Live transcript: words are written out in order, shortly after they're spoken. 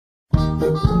If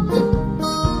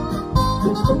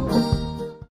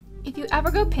you ever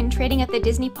go pin trading at the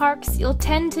Disney parks, you'll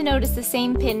tend to notice the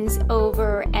same pins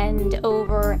over and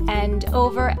over and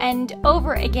over and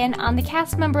over again on the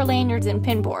cast member lanyards and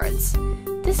pin boards.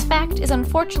 This fact is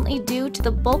unfortunately due to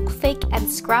the bulk fake and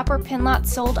scrapper pin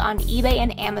lots sold on eBay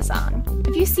and Amazon.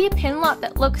 If you see a pin lot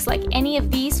that looks like any of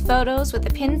these photos with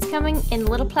the pins coming in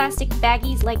little plastic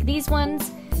baggies like these ones,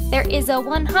 there is a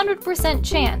 100%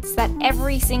 chance that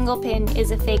every single pin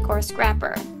is a fake or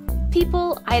scrapper.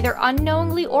 People, either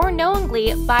unknowingly or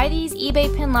knowingly, buy these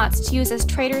eBay pin lots to use as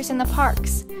traders in the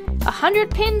parks.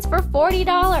 100 pins for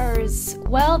 $40!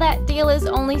 Well, that deal is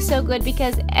only so good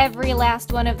because every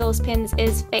last one of those pins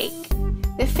is fake.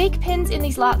 The fake pins in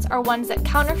these lots are ones that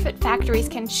counterfeit factories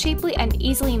can cheaply and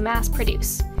easily mass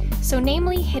produce, so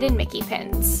namely hidden Mickey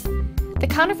pins. The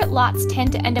counterfeit lots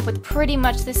tend to end up with pretty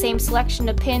much the same selection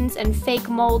of pins and fake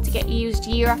molds get used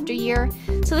year after year,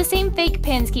 so the same fake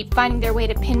pins keep finding their way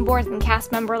to pin boards and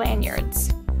cast member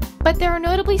lanyards. But there are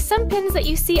notably some pins that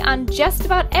you see on just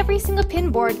about every single pin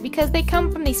board because they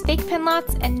come from these fake pin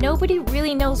lots and nobody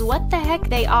really knows what the heck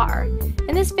they are.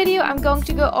 In this video, I'm going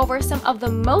to go over some of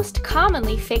the most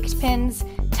commonly faked pins,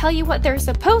 tell you what they're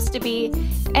supposed to be,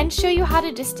 and show you how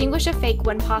to distinguish a fake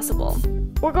when possible.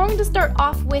 We're going to start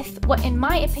off with what in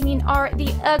my opinion are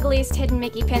the ugliest hidden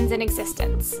Mickey pins in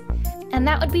existence. And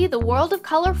that would be the World of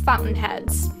Color fountain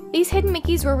heads. These hidden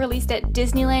Mickeys were released at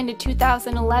Disneyland in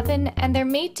 2011, and they're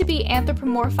made to be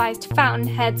anthropomorphized fountain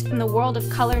heads from the World of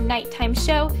Color nighttime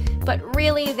show, but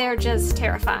really they're just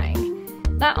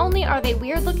terrifying. Not only are they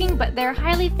weird looking, but they're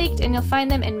highly faked and you'll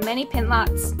find them in many pin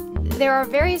lots. There are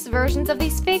various versions of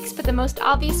these fakes, but the most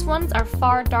obvious ones are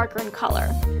far darker in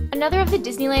color. Another of the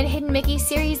Disneyland Hidden Mickey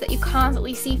series that you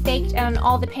constantly see faked and on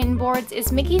all the pin boards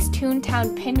is Mickey's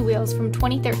Toontown Pinwheels from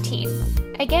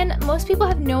 2013. Again, most people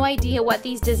have no idea what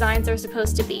these designs are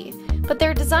supposed to be, but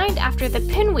they're designed after the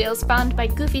pinwheels found by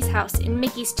Goofy's house in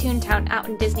Mickey's Toontown out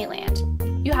in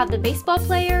Disneyland. You have the baseball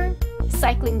player,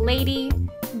 cycling lady,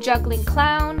 juggling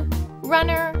clown,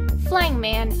 runner, flying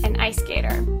man, and ice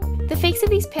skater. The fakes of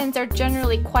these pins are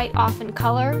generally quite off in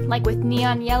color, like with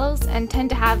neon yellows, and tend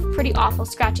to have pretty awful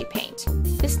scratchy paint.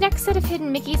 This next set of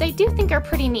hidden Mickeys I do think are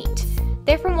pretty neat.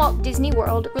 They're from Walt Disney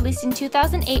World, released in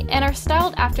 2008, and are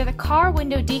styled after the car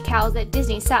window decals that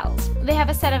Disney sells. They have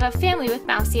a set of a family with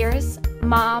mouse ears,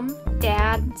 mom,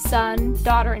 dad, son,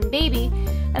 daughter, and baby,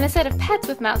 and a set of pets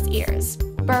with mouse ears,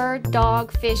 bird,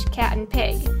 dog, fish, cat, and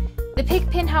pig. The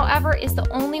pig pin, however, is the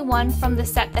only one from the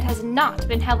set that has not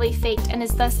been heavily faked and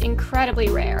is thus incredibly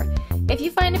rare. If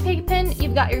you find a pig pin,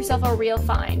 you've got yourself a real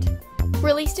find.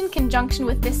 Released in conjunction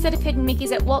with this set of hidden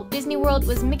Mickeys at Walt Disney World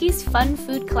was Mickey's Fun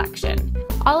Food Collection.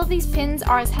 All of these pins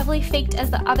are as heavily faked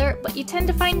as the other, but you tend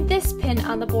to find this pin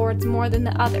on the boards more than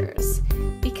the others.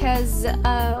 Because,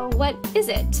 what is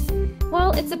it?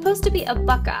 Well, it's supposed to be a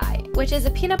Buckeye, which is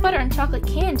a peanut butter and chocolate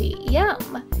candy.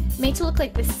 Yum! Made to look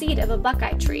like the seed of a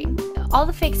Buckeye tree. All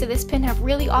the fakes of this pin have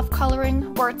really off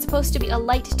coloring, where it's supposed to be a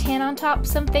light tan on top.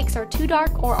 Some fakes are too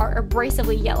dark or are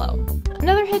abrasively yellow.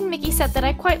 Another hidden Mickey set that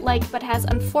I quite like but has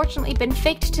unfortunately been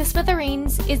faked to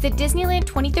smithereens is the Disneyland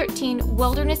 2013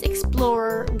 Wilderness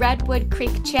Explorer Redwood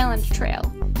Creek Challenge Trail.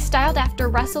 Styled after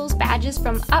Russell's badges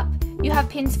from Up, you have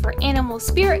pins for animal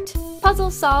spirit,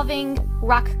 puzzle solving,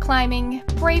 rock climbing,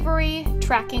 bravery,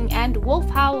 tracking, and wolf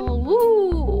howl.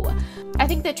 Woo! I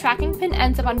think the tracking pin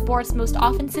ends up on boards most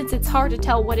often since it's hard to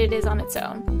tell what it is on its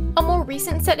own. A more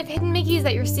recent set of hidden Mickeys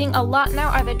that you're seeing a lot now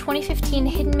are the 2015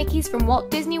 hidden Mickeys from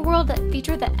Walt Disney World that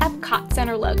feature the Epcot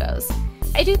Center logos.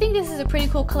 I do think this is a pretty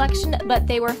cool collection, but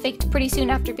they were faked pretty soon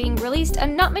after being released,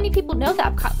 and not many people know the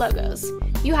Epcot logos.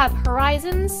 You have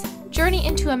Horizons, Journey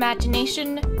into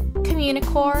Imagination,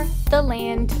 Communicore, The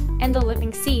Land, and The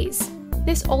Living Seas.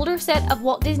 This older set of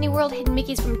Walt Disney World hidden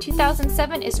Mickeys from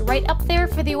 2007 is right up there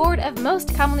for the award of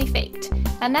most commonly faked,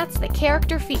 and that's the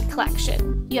Character Feet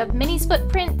Collection. You have Minnie's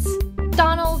footprints,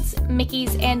 Donald's,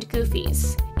 Mickey's, and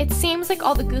Goofy's. It seems like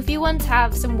all the Goofy ones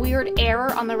have some weird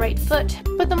error on the right foot,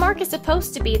 but the mark is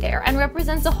supposed to be there and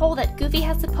represents a hole that Goofy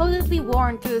has supposedly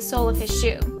worn through the sole of his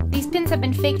shoe. These pins have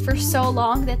been faked for so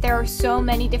long that there are so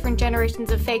many different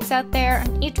generations of fakes out there,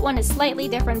 and each one is slightly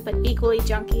different but equally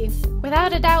junky.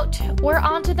 Without a doubt, we're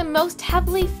on to the most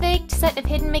heavily faked set of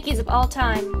hidden Mickeys of all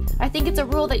time. I think it's a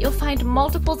rule that you'll find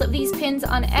multiples of these pins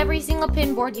on every single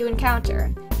pin board you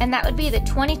encounter, and that would be the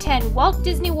 2010 Walt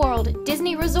Disney World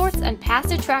Disney Resorts and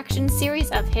Past Attractions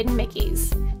series of hidden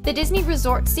Mickeys. The Disney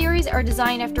Resort series are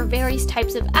designed after various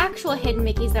types of actual hidden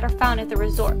Mickeys that are found at the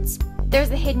resorts. There's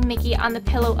the hidden Mickey on the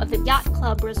pillow of the Yacht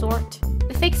Club Resort.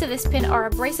 The fakes of this pin are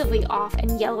abrasively off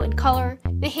and yellow in color.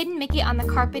 the hidden Mickey on the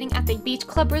carpeting at the Beach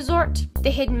Club Resort, the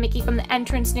hidden Mickey from the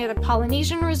entrance near the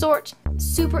Polynesian Resort.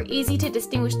 Super easy to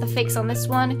distinguish the fakes on this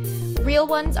one. Real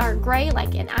ones are gray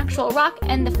like an actual rock,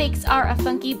 and the fakes are a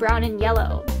funky brown and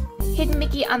yellow. Hidden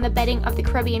Mickey on the bedding of the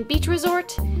Caribbean Beach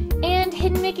Resort, and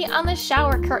hidden Mickey on the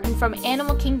shower curtain from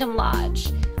Animal Kingdom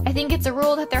Lodge. I think it's a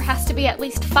rule that there has to be at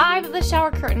least 5 of the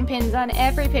shower curtain pins on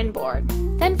every pin board.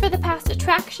 Then for the past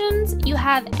attractions, you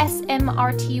have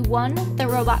SMRT-1, the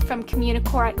robot from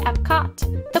Communicore at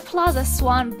Epcot, the Plaza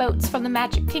Swan boats from the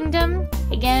Magic Kingdom,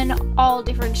 again all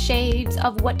different shades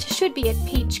of what should be a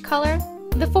peach color,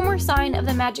 the former sign of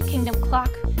the Magic Kingdom clock,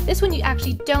 this one you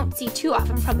actually don't see too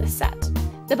often from the set,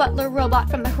 the Butler robot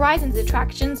from the Horizons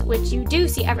attractions, which you do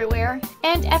see everywhere,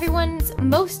 and everyone's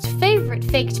most favorite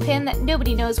faked pin that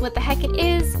nobody knows what the heck it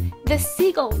is, the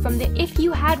seagull from the If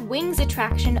You Had Wings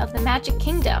attraction of the Magic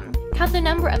Kingdom. Count the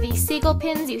number of these seagull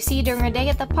pins you see during a day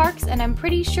at the parks, and I'm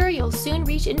pretty sure you'll soon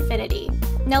reach infinity.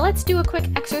 Now let's do a quick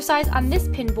exercise on this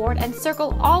pin board and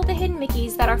circle all the hidden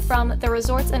Mickeys that are from the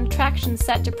resorts and attractions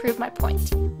set to prove my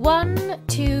point. 1,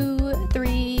 2,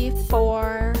 3,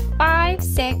 4, 5,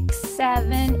 6,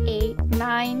 7, 8,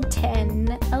 9,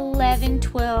 10, 11,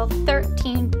 12,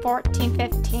 13, 14,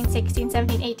 15, 16,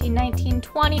 17, 18, 19,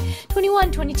 20,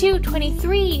 21, 22,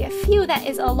 23. Phew, that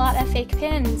is a lot of fake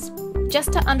pins.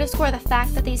 Just to underscore the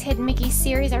fact that these Hidden Mickey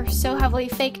series are so heavily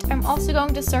faked, I'm also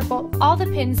going to circle all the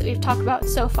pins that we've talked about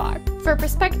so far. For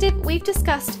perspective, we've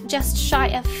discussed just shy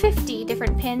of 50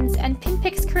 different pins, and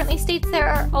PinPix currently states there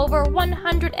are over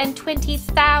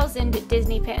 120,000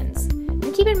 Disney pins.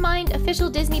 And keep in mind, official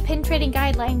Disney pin trading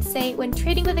guidelines say when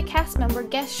trading with a cast member,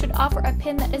 guests should offer a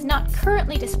pin that is not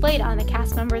currently displayed on the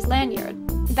cast member's lanyard.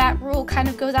 That rule kind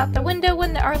of goes out the window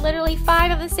when there are literally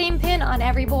 5 of the same pin on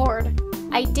every board.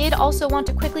 I did also want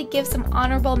to quickly give some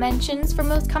honorable mentions for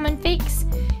most common fakes.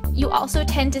 You also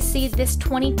tend to see this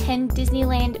 2010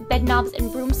 Disneyland Bedknobs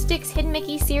and Broomsticks Hidden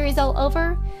Mickey series all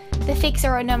over. The fakes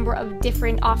are a number of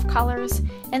different off colors,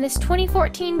 and this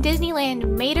 2014 Disneyland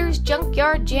Mater's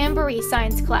Junkyard Jamboree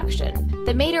Science Collection.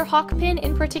 The Mater Hawk pin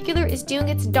in particular is doing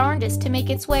its darndest to make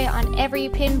its way on every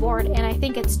pin board, and I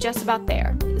think it's just about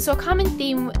there. So a common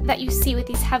theme that you see with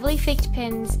these heavily faked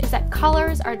pins is that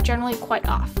colors are generally quite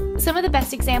off. Some of the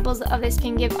best examples of this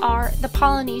pin give are the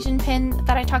Polynesian pin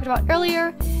that I talked about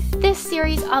earlier, this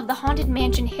series of the Haunted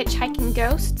Mansion Hitchhiking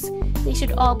Ghosts. They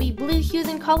should all be blue hues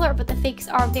in color, but the fakes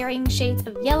are varying shades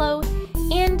of yellow,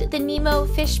 and the Nemo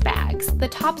fish bags. The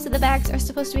tops of the bags are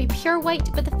supposed to be pure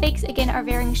white, but the fakes again are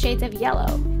varying shades of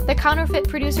yellow. The counterfeit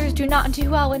producers do not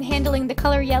do well when handling the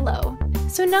color yellow.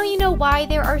 So now you know why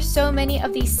there are so many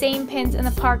of these same pins in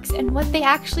the parks and what they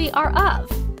actually are of.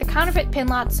 The counterfeit pin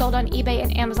lots sold on eBay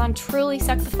and Amazon truly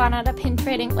suck the fun out of pin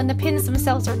trading when the pins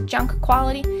themselves are junk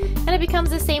quality, and it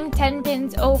becomes the same 10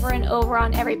 pins over and over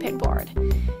on every pin board.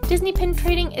 Disney pin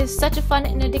trading is such a fun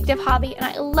and addictive hobby, and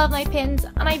I love my pins,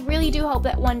 and I really do hope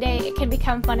that one day it can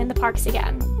become fun in the parks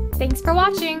again. Thanks for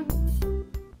watching!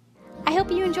 I hope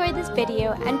you enjoyed this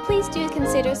video, and please do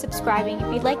consider subscribing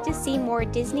if you'd like to see more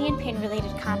Disney and pin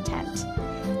related content.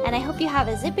 And I hope you have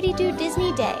a zippity-doo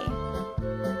Disney day!